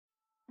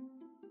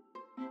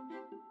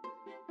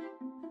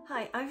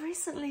Hi, I've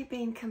recently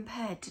been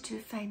compared to two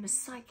famous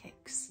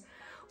psychics.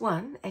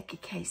 One, Edgar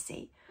Cayce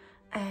I,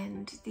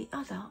 and the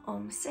other,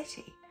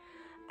 Seti.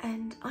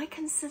 And I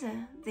consider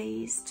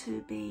these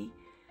to be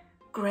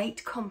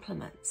great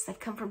compliments. They've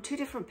come from two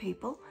different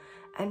people,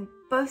 and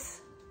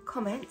both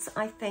comments,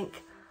 I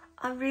think,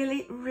 are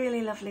really,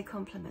 really lovely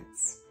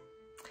compliments.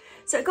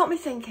 So it got me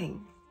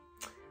thinking,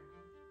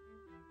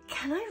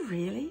 can I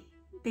really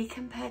be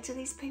compared to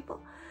these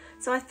people?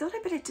 So I thought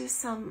I'd better do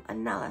some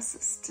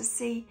analysis to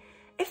see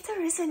if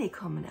there is any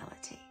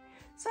commonality.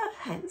 So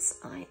hence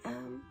I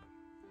am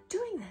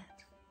doing that.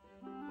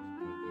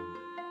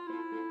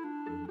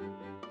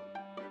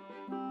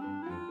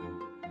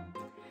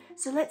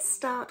 So let's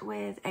start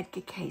with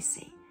Edgar Cayce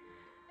I.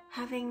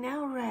 Having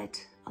now read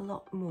a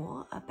lot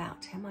more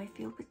about him, I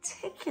feel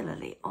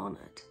particularly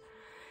honoured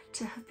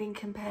to have been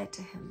compared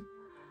to him.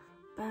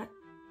 But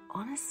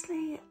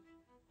honestly,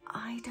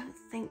 I don't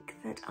think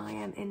that I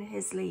am in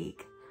his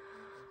league.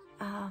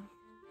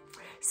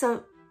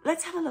 So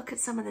let's have a look at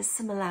some of the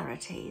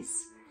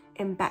similarities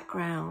in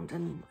background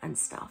and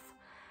stuff,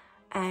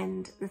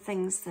 and the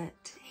things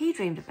that he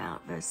dreamed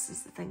about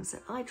versus the things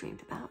that I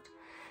dreamed about.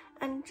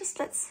 And just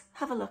let's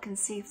have a look and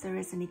see if there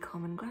is any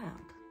common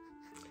ground.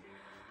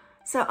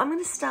 So I'm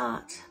going to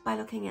start by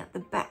looking at the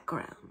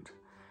background.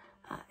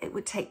 It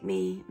would take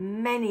me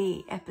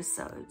many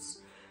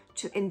episodes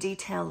to in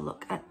detail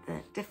look at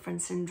the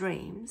difference in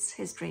dreams,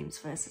 his dreams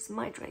versus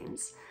my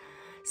dreams.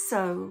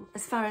 So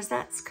as far as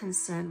that's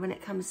concerned, when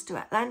it comes to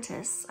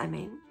Atlantis,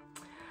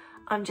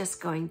 I'm just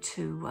going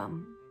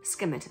to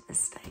skim it at this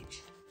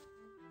stage.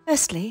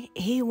 Firstly,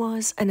 he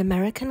was an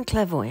American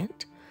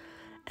clairvoyant,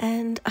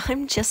 and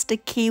I'm just a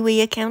Kiwi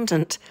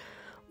accountant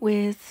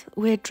with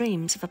weird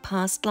dreams of a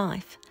past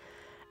life.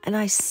 And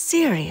I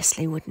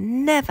seriously would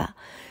never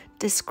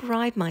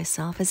describe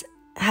myself as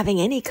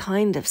having any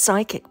kind of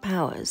psychic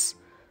powers,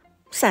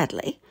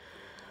 sadly.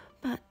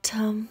 But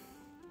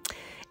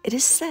it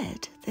is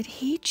said that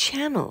he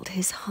channeled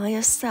his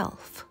higher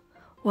self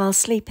while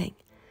sleeping,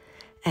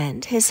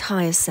 and his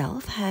higher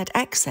self had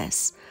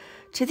access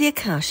to the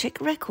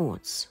Akashic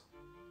records.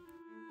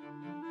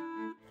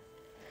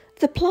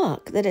 The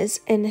plaque that is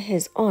in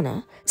his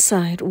honour,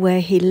 outside where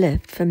he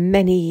lived for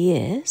many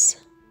years,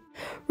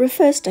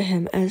 refers to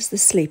him as the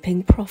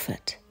sleeping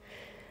prophet.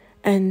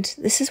 And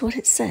this is what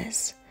it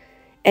says: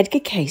 Edgar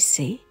Cayce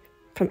I,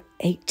 from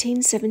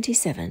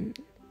 1877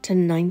 to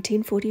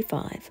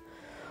 1945,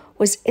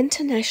 was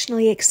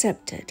internationally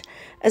accepted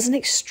as an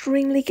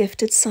extremely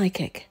gifted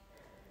psychic.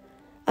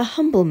 A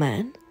humble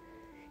man,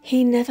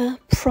 he never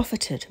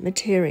profited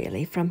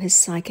materially from his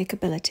psychic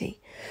ability,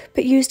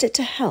 but used it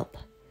to help,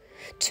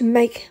 to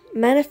make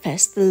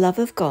manifest the love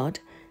of God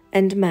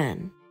and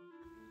man.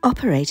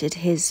 Operated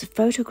his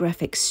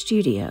photographic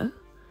studio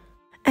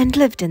and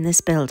lived in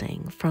this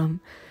building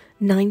from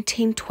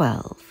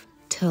 1912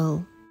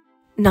 till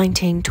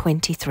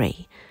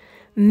 1923.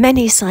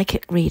 Many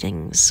psychic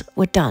readings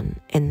were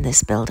done in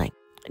this building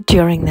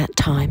during that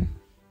time.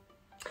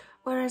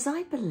 Whereas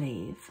I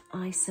believe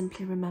I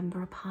simply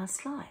remember a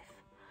past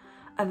life,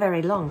 a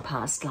very long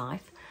past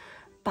life,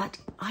 but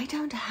I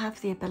don't have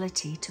the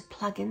ability to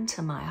plug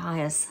into my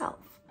higher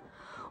self,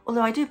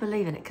 although I do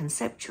believe in it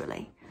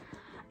conceptually.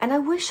 And I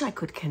wish I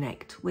could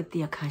connect with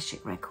the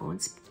Akashic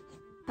records,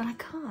 but I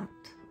can't.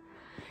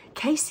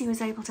 Cayce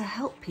was able to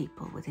help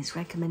people with his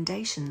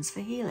recommendations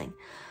for healing.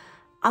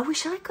 I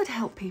wish I could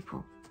help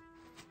people,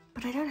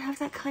 but I don't have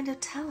that kind of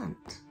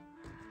talent.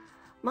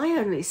 My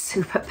only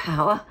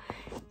superpower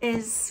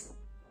is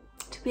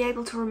to be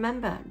able to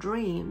remember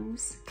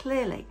dreams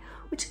clearly,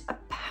 which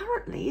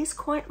apparently is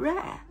quite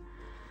rare.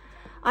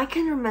 I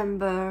can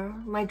remember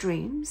my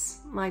dreams,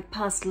 my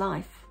past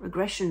life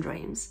regression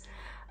dreams,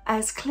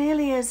 as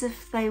clearly as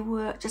if they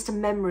were just a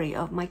memory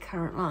of my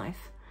current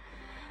life.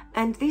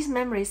 And these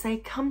memories, they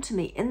come to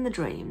me in the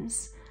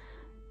dreams,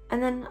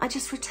 and then I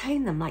just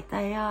retain them like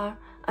they are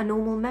a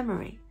normal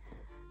memory.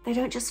 They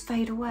don't just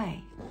fade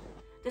away.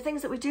 The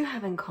things that we do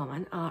have in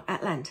common are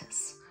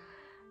Atlantis.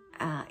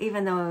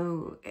 Even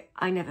though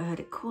I never heard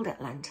it called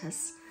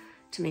Atlantis,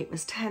 to me it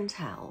was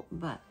Tantal,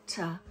 but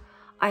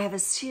I have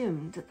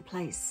assumed that the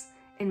place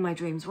in my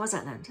dreams was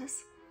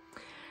Atlantis.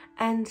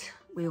 And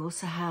we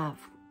also have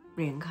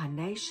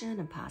reincarnation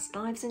and past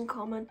lives in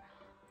common,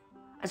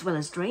 as well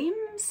as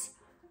dreams.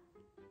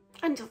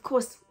 And of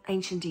course,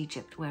 ancient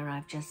Egypt, where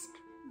I've just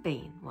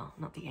been. Well,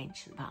 not the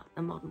ancient part,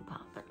 the modern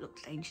part, but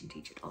looked at ancient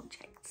Egypt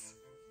objects.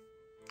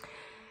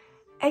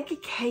 Edgar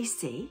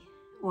Cayce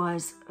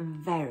was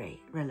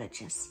very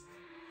religious,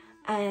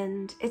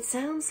 and it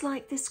sounds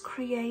like this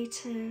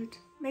created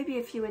maybe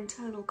a few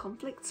internal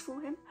conflicts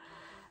for him,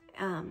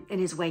 in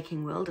his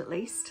waking world at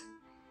least.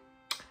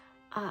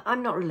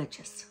 I'm not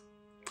religious.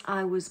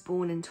 I was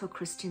born into a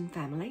Christian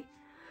family,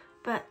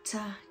 but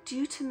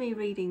due to me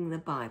reading the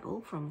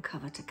Bible from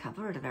cover to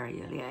cover at a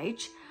very early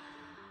age,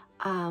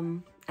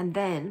 and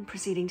then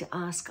proceeding to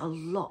ask a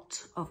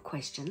lot of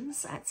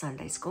questions at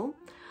Sunday school,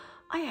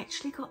 I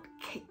actually got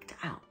kicked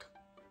out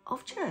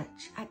of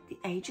church at the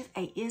age of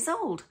 8 years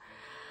old.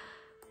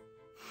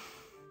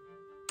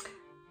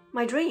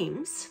 My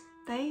dreams,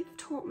 they've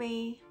taught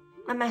me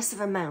a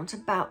massive amount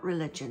about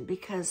religion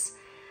because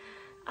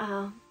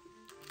I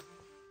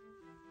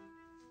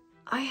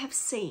have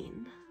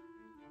seen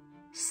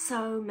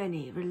so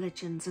many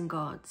religions and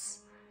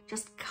gods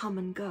just come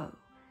and go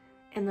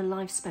in the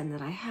lifespan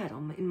that I had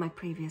in my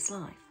previous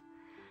life.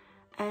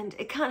 And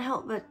it can't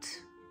help but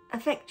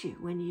affect you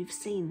when you've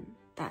seen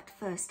that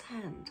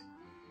firsthand.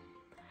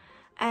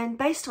 And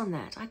based on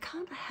that, I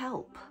can't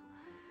help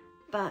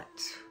but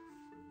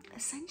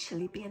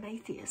essentially be an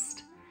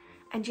atheist.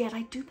 And yet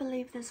I do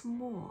believe there's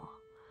more.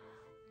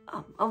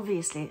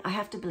 Obviously, I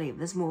have to believe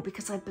there's more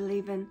because I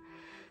believe in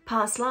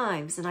past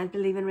lives and I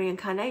believe in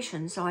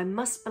reincarnation, so I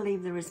must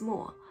believe there is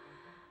more.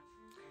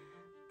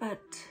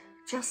 But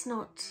just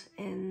not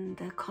in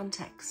the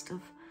context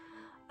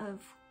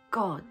of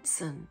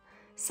gods and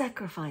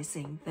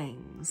sacrificing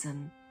things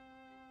and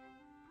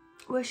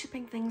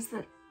worshipping things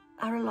that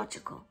are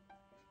illogical.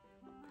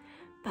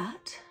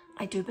 But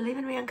I do believe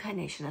in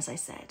reincarnation, as I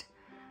said,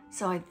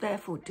 so I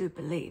therefore do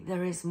believe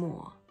there is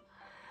more.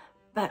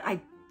 But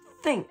I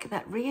think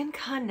that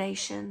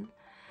reincarnation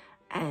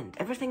and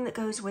everything that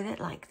goes with it,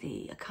 like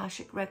the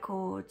Akashic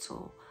records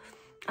or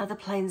other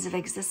planes of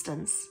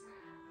existence,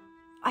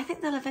 I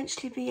think they'll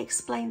eventually be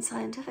explained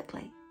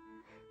scientifically.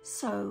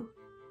 So,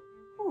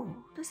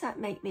 does that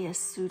make me a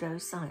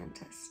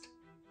pseudo-scientist?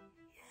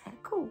 Yeah,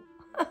 cool.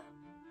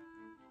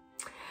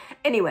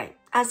 Anyway,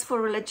 as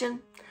for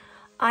religion,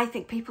 I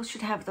think people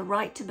should have the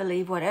right to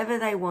believe whatever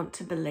they want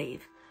to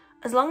believe,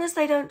 as long as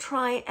they don't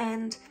try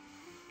and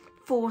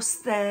force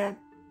their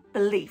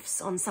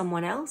beliefs on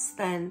someone else.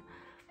 Then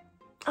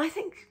I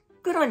think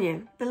good on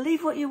you.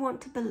 Believe what you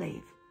want to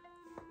believe.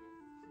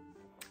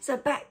 So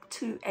back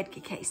to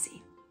Edgar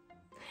Cayce.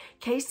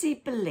 Cayce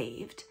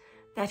believed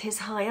that his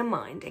higher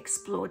mind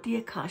explored the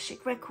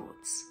Akashic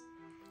records,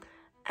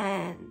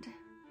 and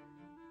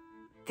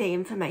the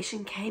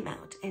information came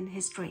out in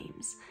his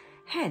dreams.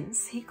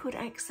 Hence, he could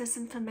access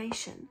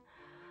information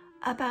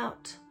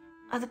about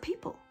other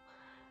people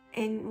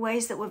in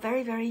ways that were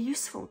very, very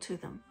useful to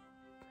them.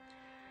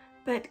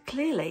 But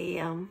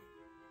clearly,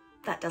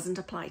 that doesn't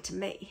apply to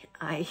me.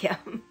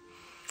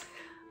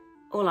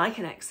 All I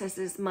can access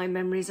is my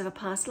memories of a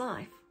past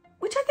life,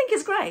 which I think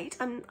is great.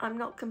 I'm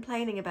not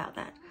complaining about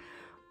that.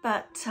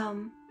 But,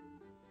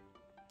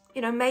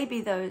 you know,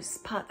 maybe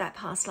that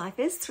past life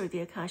is through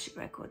the Akashic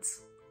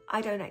records.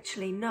 I don't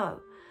actually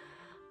know.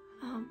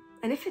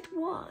 And if it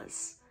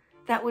was,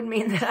 that would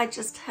mean that I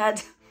just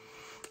had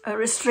a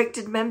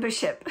restricted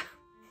membership.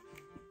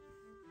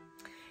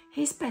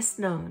 He's best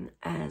known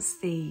as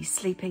the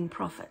Sleeping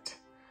Prophet.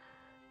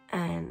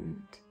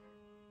 And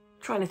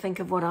trying to think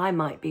of what I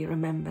might be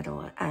remembered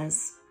or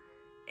as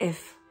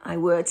if I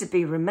were to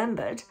be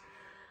remembered,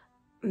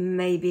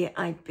 maybe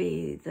I'd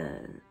be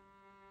the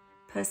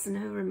person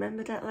who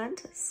remembered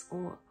Atlantis,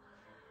 or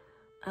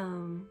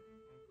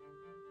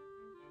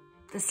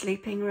the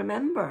sleeping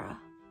rememberer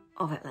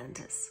of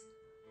Atlantis.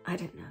 I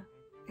don't know.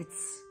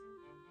 It's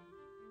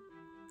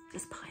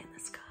just pie in the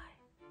sky.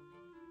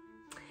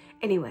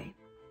 Anyway,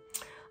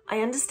 I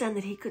understand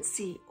that he could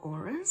see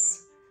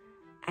auras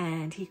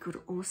and he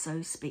could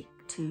also speak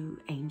to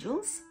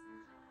angels.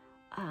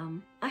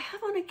 I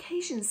have on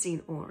occasion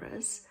seen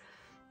auras,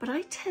 but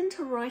I tend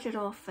to write it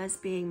off as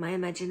being my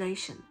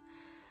imagination.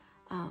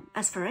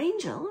 As for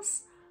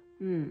angels,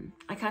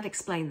 I can't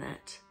explain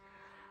that.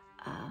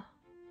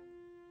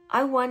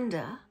 I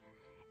wonder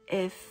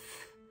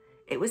if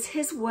it was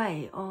his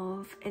way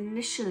of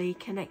initially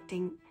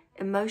connecting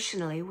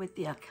emotionally with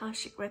the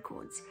Akashic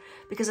records,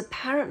 because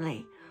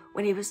apparently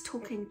when he was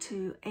talking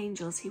to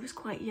angels, he was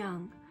quite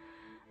young,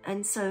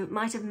 and so it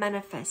might have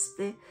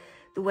manifested,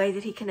 the way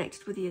that he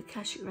connected with the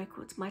Akashic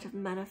records might have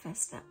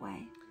manifested that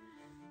way.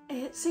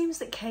 It seems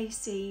that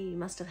Cayce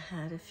must have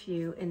had a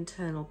few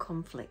internal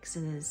conflicts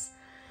in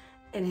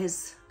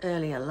his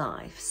earlier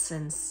life,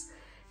 since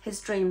his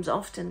dreams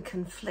often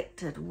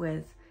conflicted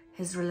with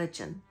his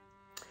religion.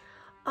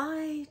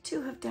 I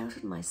too have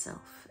doubted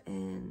myself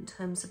in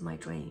terms of my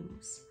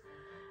dreams,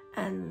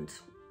 and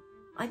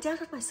I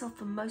doubted myself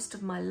for most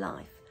of my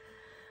life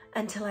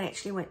until I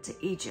actually went to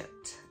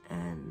Egypt,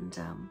 and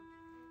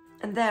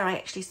there I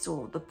actually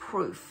saw the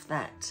proof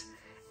that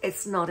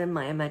it's not in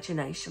my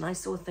imagination. I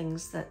saw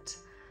things that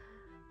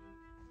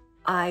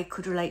I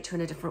could relate to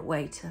in a different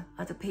way to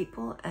other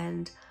people,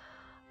 and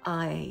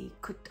I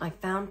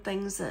found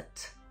things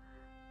that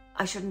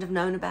I shouldn't have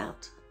known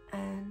about,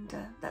 and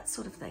that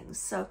sort of thing.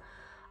 So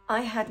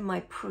I had my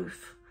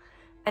proof,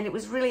 and it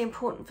was really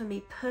important for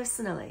me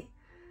personally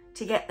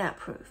to get that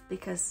proof,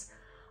 because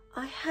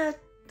I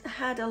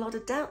had a lot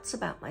of doubts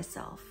about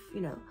myself.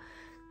 You know,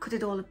 could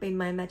it all have been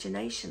my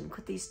imagination?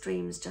 Could these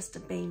dreams just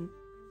have been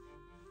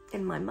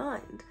in my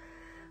mind?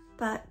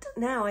 But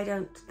now I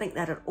don't think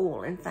that at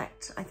all. In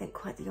fact, I think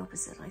quite the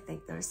opposite. I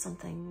think there is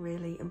something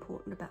really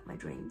important about my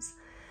dreams,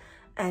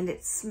 and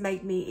it's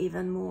made me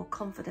even more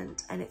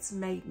confident, and it's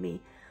made me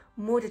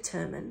more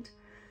determined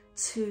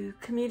to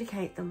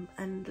communicate them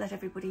and let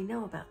everybody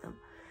know about them.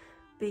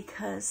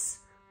 Because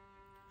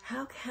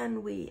how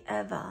can we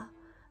ever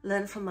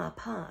learn from our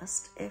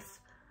past if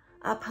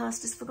our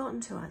past is forgotten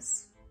to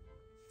us.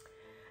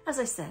 As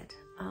I said,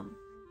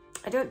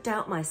 I don't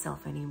doubt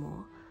myself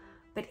anymore,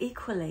 but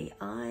equally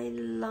I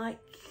like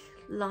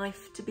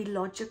life to be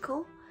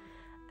logical,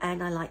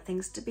 and I like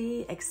things to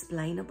be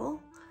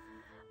explainable,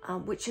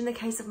 which in the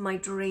case of my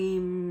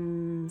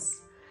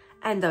dreams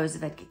and those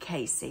of Edgar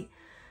Cayce,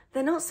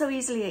 they're not so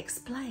easily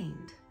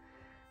explained.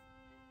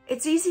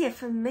 It's easier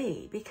for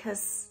me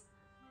because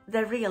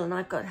they're real and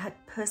I've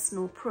had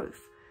personal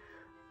proof.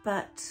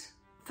 But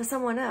for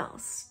someone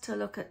else to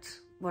look at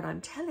what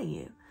I'm telling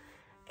you,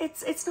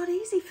 it's not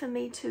easy for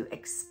me to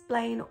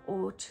explain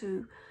or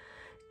to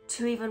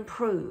even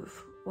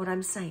prove what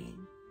I'm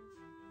saying.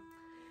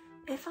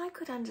 If I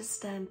could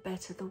understand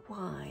better the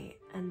why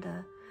and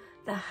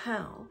the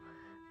how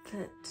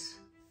that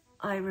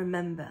I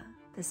remember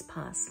this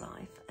past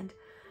life,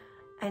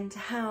 and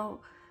how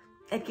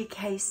Edgar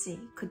Cayce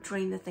could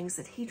dream the things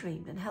that he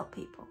dreamed and help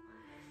people,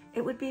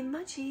 it would be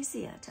much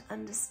easier to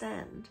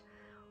understand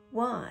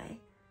why,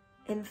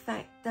 in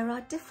fact, there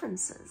are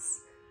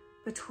differences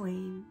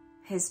between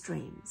his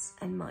dreams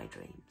and my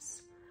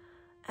dreams.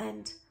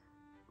 And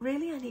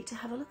really, I need to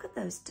have a look at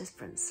those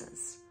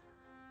differences.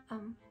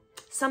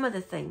 Some of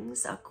the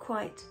things are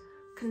quite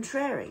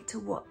contrary to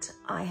what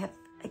I have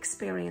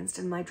experienced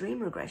in my dream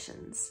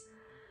regressions.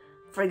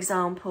 For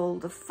example,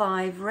 the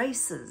 5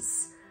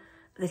 races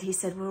that he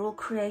said were all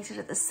created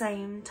at the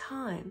same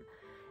time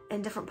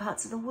in different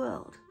parts of the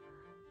world.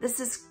 This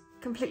is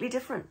completely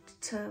different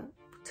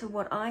to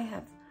what I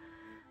have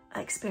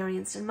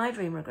experienced in my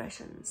dream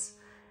regressions.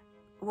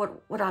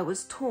 What I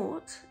was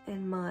taught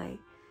in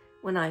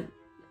when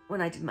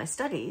I did my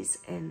studies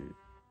in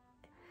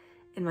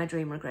my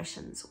dream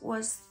regressions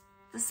was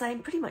the same,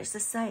 pretty much the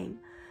same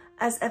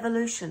as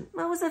evolution.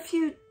 There was a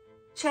few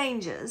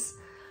changes.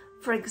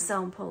 For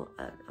example,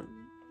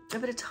 a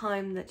bit of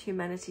time that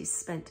humanity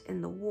spent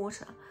in the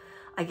water.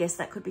 I guess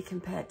that could be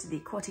compared to the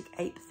aquatic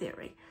ape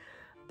theory.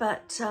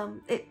 But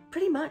it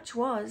pretty much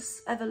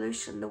was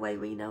evolution the way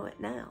we know it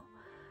now.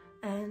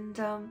 And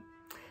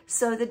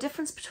so the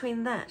difference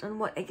between that and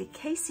what Edgar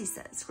Cayce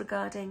says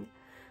regarding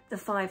the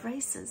 5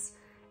 races,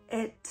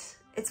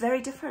 it's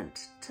very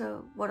different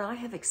to what I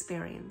have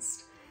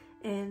experienced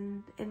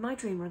in my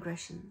dream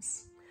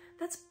regressions.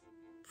 That's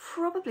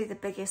probably the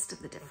biggest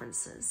of the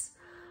differences.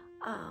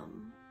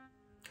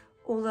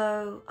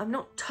 Although I'm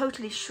not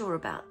totally sure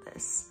about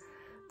this,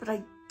 but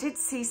I did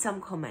see some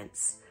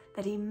comments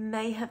that he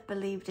may have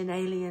believed in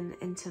alien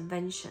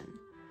intervention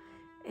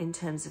in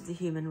terms of the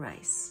human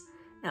race.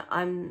 Now,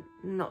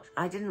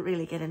 I didn't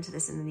really get into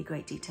this in any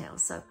great detail,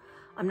 so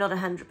I'm not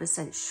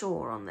 100%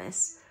 sure on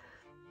this.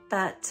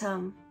 But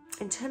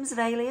in terms of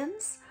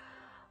aliens,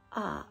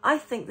 I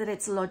think that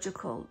it's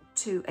logical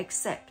to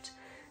accept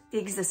the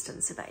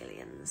existence of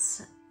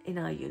aliens in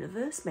our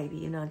universe,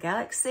 maybe in our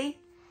galaxy,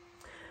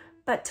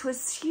 but to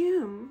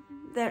assume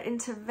their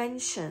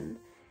intervention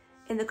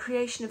in the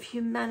creation of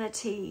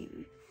humanity,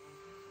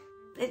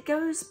 it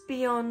goes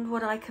beyond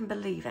what I can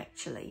believe,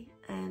 actually,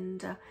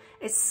 and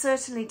it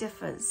certainly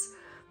differs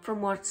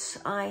from what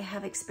I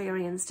have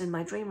experienced in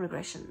my dream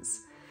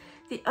regressions.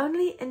 The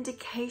only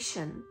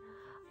indication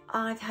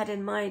I've had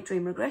in my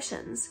dream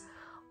regressions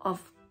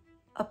of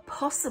a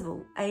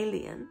possible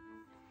alien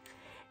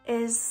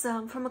is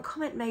from a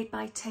comment made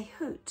by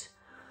Tehoot,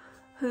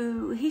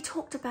 who he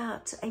talked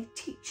about a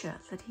teacher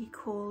that he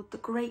called the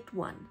Great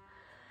One,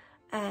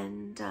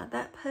 and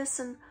that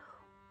person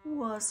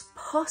was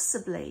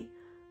possibly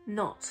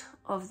not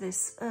of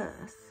this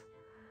earth.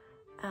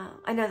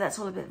 I know that's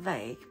all a bit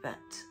vague, but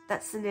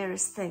that's the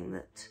nearest thing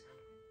that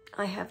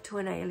I have to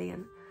an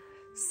alien.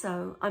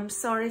 So I'm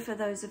sorry for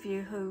those of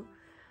you who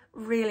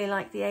really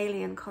like the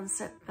alien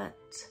concept, but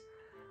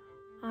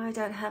I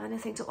don't have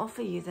anything to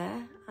offer you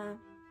there.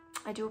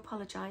 I do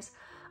apologise.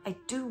 I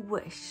do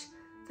wish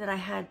that I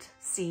had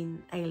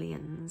seen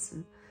aliens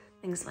and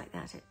things like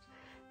that.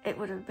 It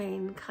would have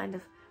been kind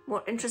of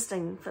more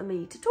interesting for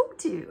me to talk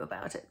to you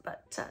about it,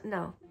 but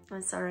no,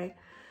 I'm sorry.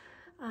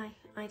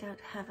 I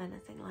don't have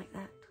anything like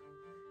that.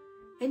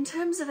 In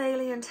terms of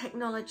alien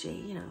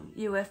technology, you know,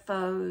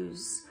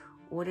 UFOs,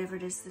 or whatever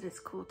it is that it's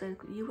called,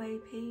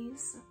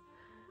 UAPs,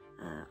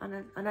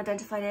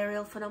 unidentified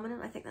aerial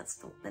phenomenon, I think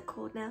that's what they're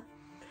called now.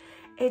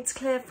 It's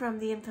clear from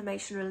the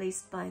information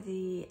released by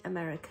the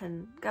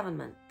American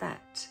government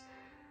that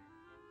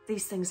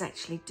these things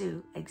actually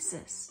do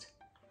exist.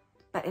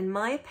 But in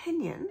my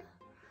opinion,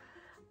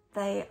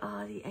 they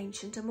are the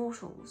ancient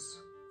immortals.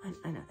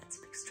 I know that's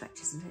a big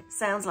stretch, isn't it?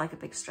 Sounds like a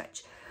big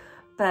stretch.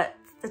 But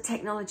the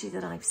technology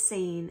that I've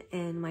seen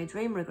in my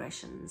dream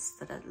regressions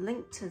that are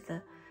linked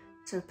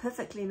to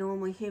perfectly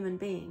normal human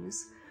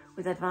beings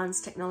with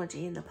advanced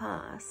technology in the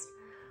past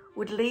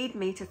would lead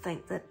me to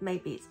think that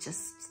maybe it's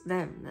just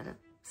them that have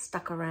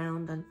stuck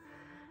around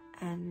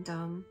and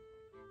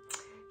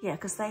yeah,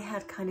 because they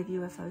had kind of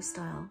UFO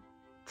style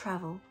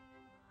travel,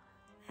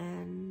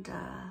 and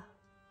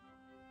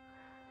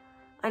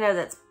I know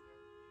that's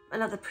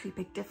another pretty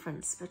big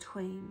difference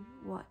between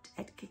what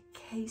Edgar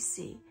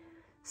Cayce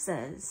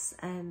says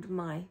and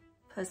my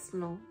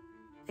personal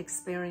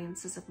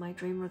experiences of my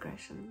dream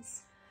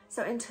regressions.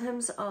 So in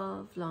terms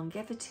of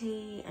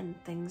longevity and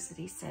things that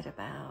he said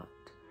about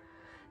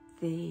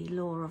the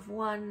law of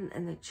one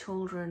and the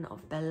children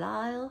of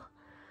Belial,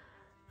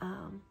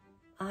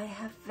 I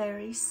have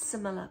very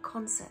similar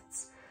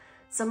concepts.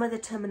 Some of the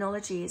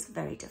terminology is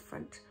very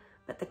different,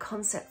 but the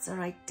concepts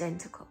are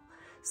identical.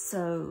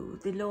 So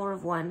the law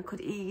of one could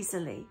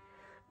easily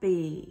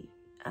be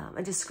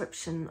a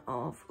description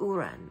of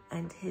Uran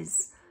and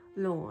his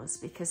laws,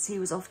 because he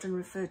was often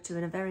referred to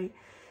in a very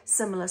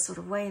similar sort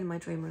of way in my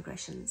dream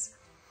regressions.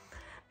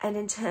 And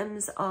in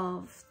terms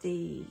of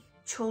the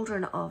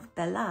children of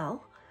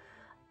Belial,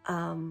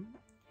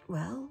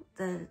 well,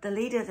 the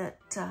leader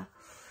that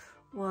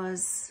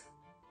was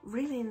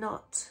really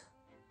not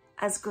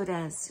as good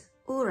as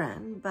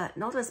Uran, but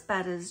not as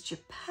bad as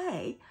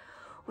Japay,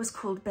 was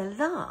called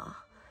Belar.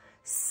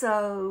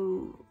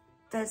 So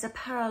there's a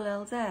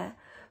parallel there.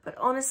 But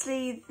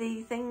honestly,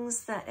 the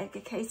things that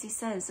Edgar Cayce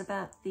says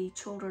about the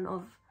children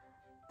of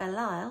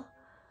Belial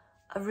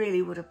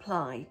really would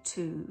apply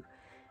to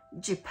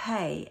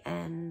Japay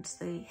and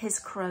his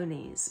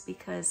cronies,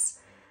 because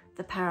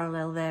the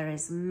parallel there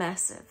is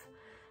massive.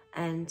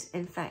 And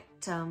in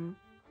fact,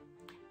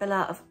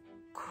 Belar of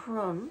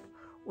Kron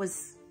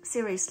was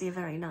seriously a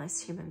very nice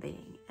human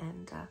being,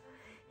 and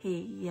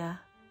he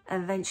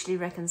eventually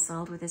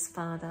reconciled with his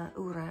father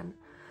Uran,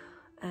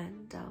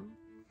 and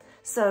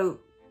so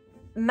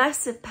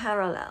massive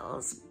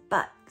parallels,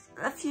 but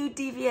a few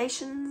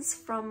deviations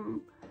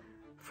from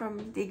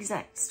the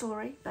exact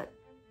story, but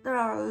there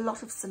are a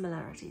lot of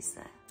similarities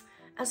there.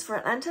 As for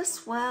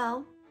Atlantis,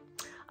 well,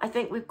 I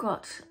think we've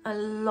got a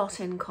lot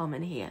in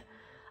common here.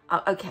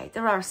 Okay,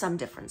 there are some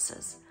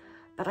differences,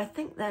 but I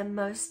think they're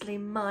mostly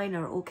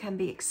minor or can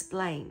be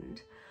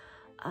explained.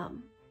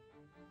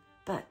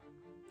 But,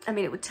 I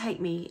mean, it would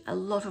take me a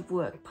lot of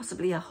work,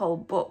 possibly a whole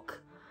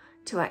book,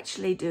 to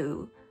actually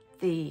do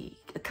the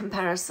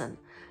comparison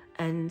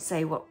and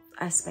say what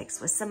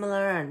aspects were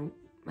similar and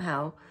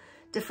how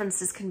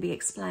differences can be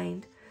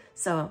explained.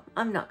 So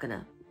I'm not going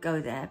to go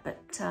there,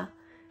 but,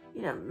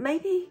 you know,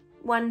 maybe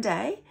one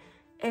day,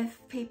 if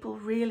people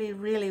really,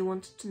 really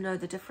wanted to know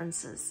the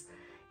differences,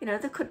 you know,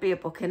 there could be a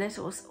book in it,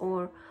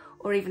 or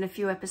even a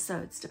few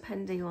episodes,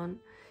 depending on,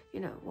 you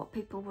know, what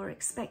people were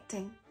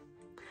expecting.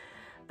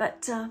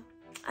 But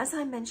as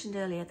I mentioned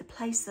earlier, the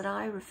place that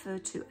I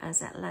referred to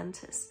as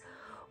Atlantis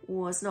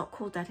was not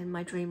called that in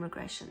my dream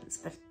regressions,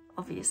 but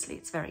obviously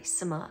it's very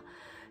similar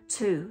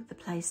to the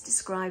place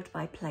described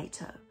by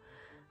Plato,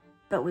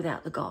 but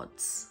without the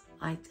gods.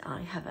 I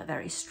have a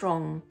very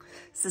strong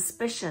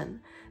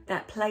suspicion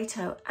that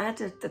Plato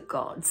added the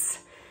gods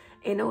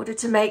in order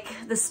to make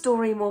the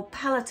story more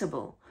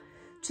palatable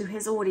to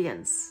his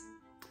audience.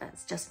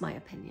 That's just my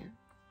opinion.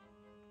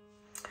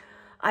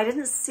 I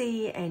didn't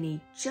see any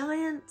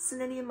giants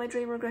in any of my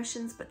dream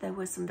regressions, but there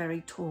were some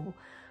very tall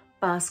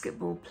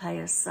basketball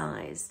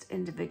player-sized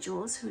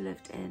individuals who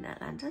lived in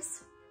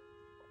Atlantis.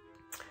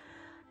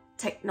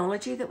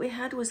 Technology that we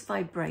had was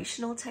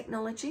vibrational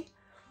technology,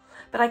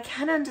 but I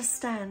can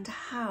understand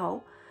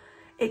how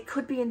it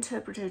could be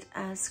interpreted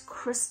as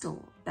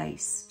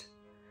crystal-based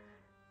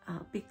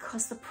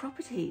because the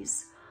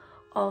properties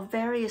of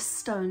various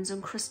stones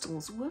and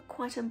crystals were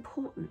quite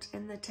important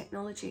in the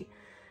technology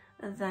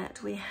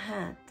that we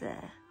had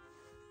there.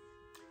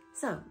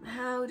 So,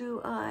 how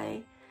do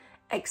I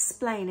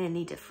explain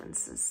any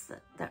differences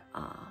that there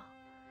are?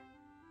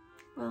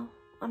 Well,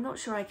 I'm not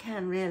sure I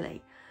can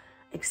really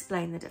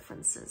explain the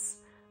differences.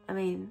 I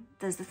mean,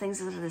 there's the things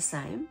that are the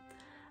same,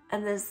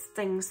 and there's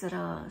things that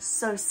are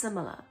so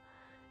similar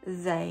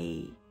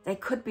they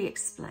could be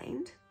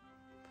explained,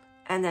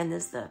 and then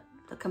there's the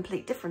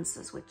complete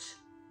differences which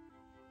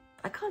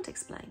I can't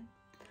explain.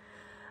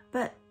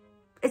 But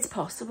it's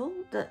possible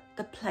that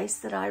the place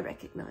that I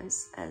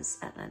recognize as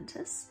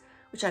Atlantis,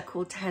 which I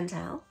call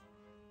Tantal,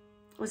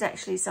 was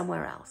actually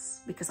somewhere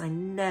else, because I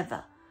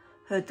never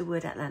heard the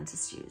word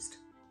Atlantis used.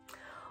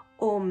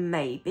 Or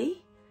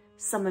maybe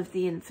some of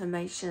the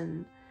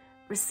information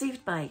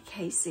received by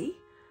Cayce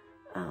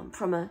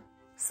from a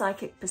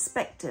psychic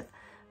perspective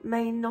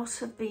may not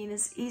have been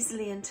as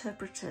easily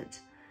interpreted,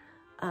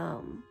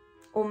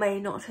 or may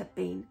not have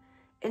been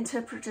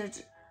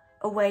interpreted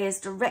away as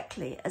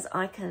directly as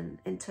I can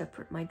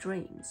interpret my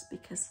dreams,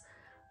 because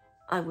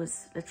I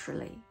was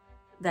literally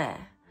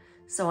there.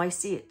 So I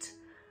see it.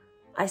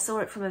 I saw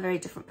it from a very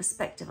different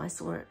perspective. I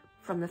saw it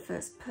from the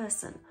first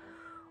person,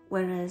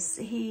 whereas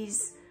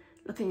he's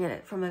looking at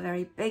it from a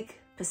very big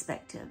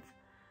perspective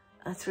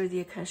through the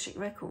Akashic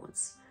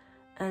records.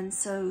 And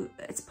so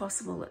it's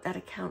possible that that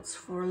accounts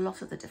for a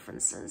lot of the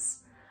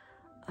differences.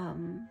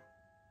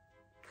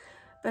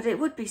 But it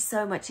would be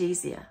so much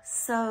easier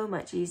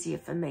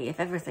for me if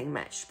everything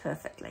matched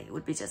perfectly. It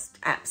would be just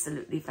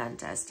absolutely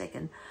fantastic.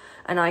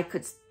 And I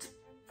could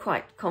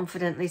quite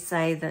confidently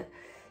say that,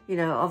 you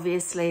know,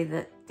 obviously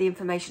that the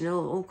information is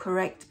all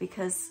correct,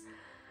 because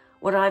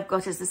what I've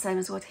got is the same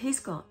as what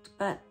he's got,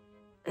 but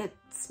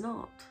it's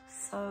not.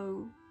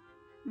 So,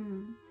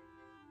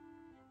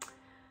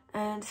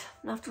 And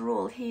after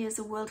all, he is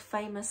a world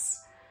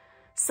famous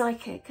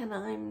psychic and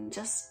I'm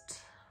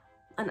just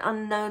an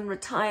unknown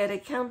retired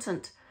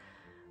accountant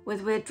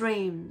with weird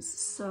dreams.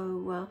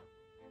 So,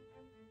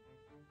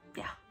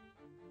 yeah,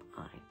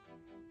 I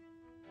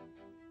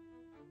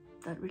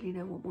don't really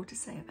know what more to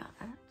say about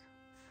that.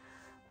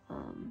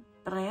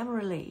 But I am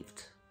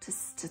relieved to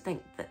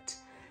think that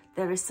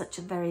there is such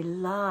a very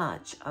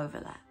large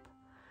overlap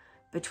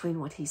between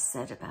what he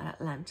said about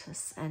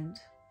Atlantis and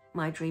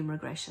my dream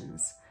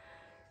regressions.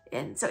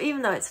 And so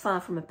even though it's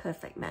far from a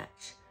perfect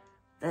match,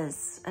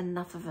 there's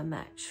enough of a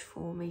match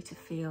for me to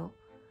feel,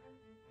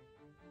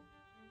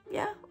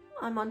 yeah,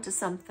 I'm onto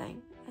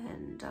something.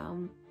 And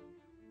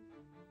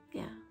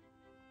yeah.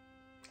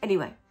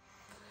 Anyway,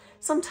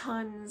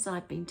 sometimes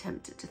I've been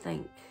tempted to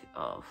think,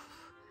 oh,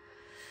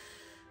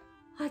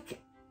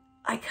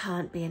 I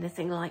can't be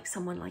anything like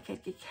someone like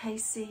Edgar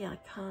Cayce.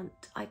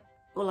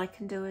 All I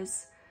can do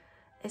is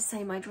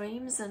say my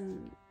dreams,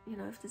 and, you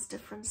know, if there's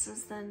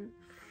differences, then,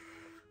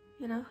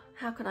 you know,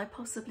 how can I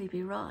possibly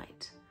be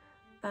right?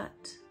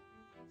 But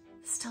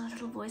there's still a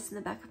little voice in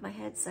the back of my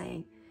head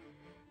saying,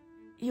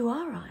 you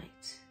are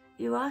right.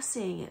 You are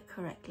seeing it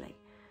correctly.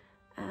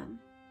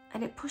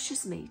 And it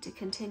pushes me to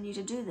continue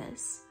to do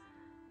this.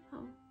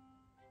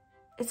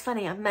 It's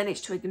funny, I've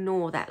managed to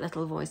ignore that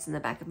little voice in the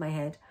back of my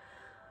head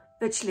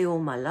virtually all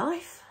my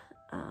life.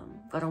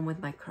 Got on with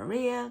my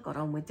career, got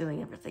on with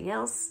doing everything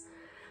else.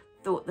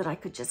 Thought that I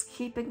could just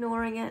keep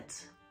ignoring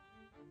it.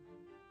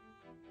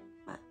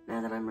 But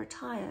now that I'm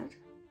retired,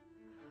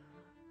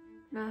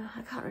 no,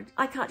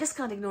 I just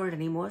can't ignore it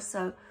anymore.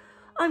 So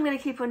I'm going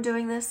to keep on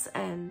doing this,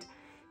 and,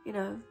 you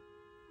know,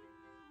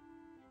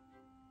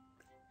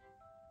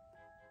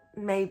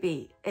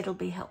 maybe it'll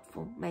be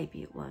helpful,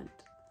 maybe it won't.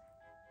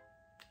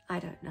 I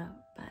don't know,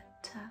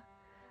 but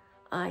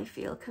I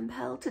feel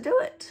compelled to do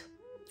it.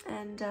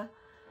 And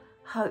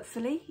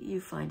hopefully you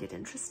find it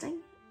interesting.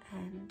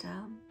 And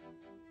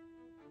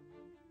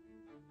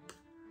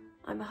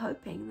I'm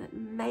hoping that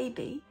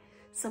maybe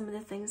some of the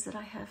things that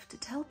I have to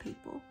tell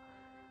people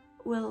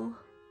will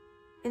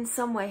in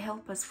some way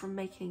help us from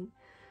making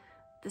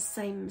the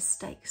same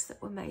mistakes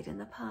that were made in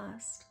the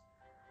past.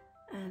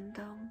 And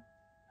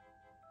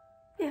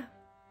yeah,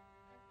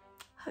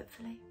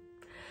 hopefully.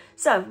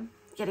 So,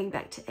 getting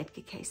back to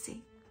Edgar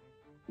Cayce.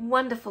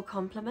 Wonderful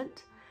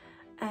compliment.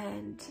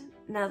 And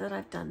now that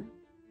I've done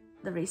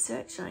the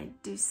research, I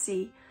do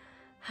see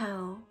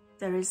how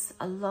there is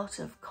a lot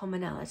of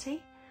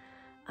commonality.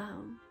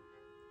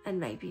 And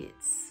maybe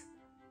it's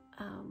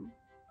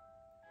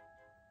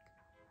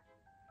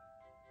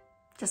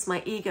just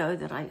my ego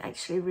that I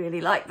actually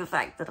really like the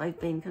fact that I've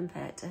been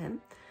compared to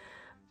him.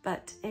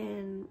 But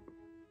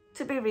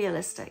to be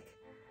realistic,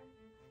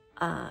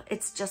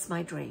 it's just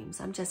my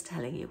dreams. I'm just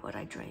telling you what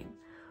I dream,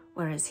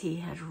 whereas he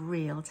had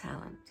real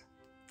talent.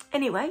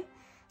 Anyway,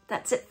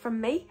 that's it from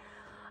me.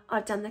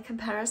 I've done the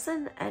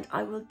comparison, and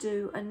I will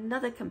do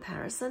another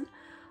comparison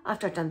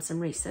after I've done some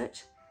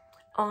research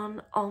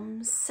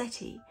on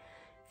Seti,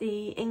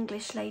 the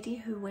English lady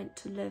who went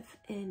to live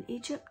in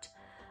Egypt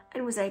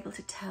and was able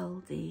to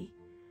tell the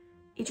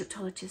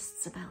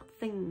Egyptologists about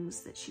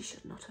things that she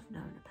should not have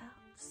known about.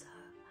 So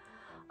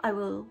I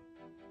will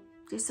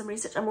do some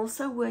research. I'm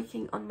also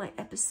working on my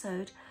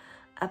episode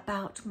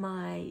about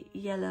my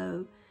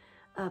yellow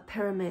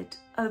pyramid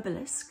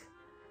obelisk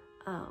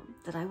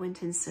that I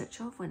went in search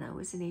of when I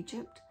was in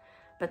Egypt.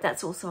 But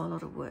that's also a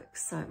lot of work,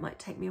 so it might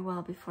take me a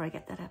while before I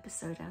get that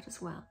episode out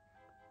as well.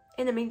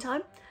 In the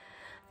meantime,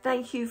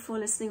 thank you for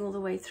listening all the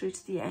way through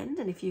to the end.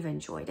 And if you've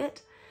enjoyed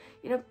it,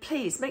 you know,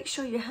 please make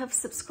sure you have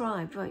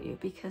subscribed, won't you?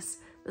 Because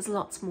there's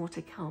lots more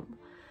to come.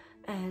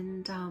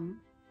 And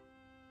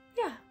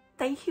yeah,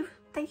 thank you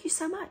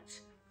so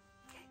much.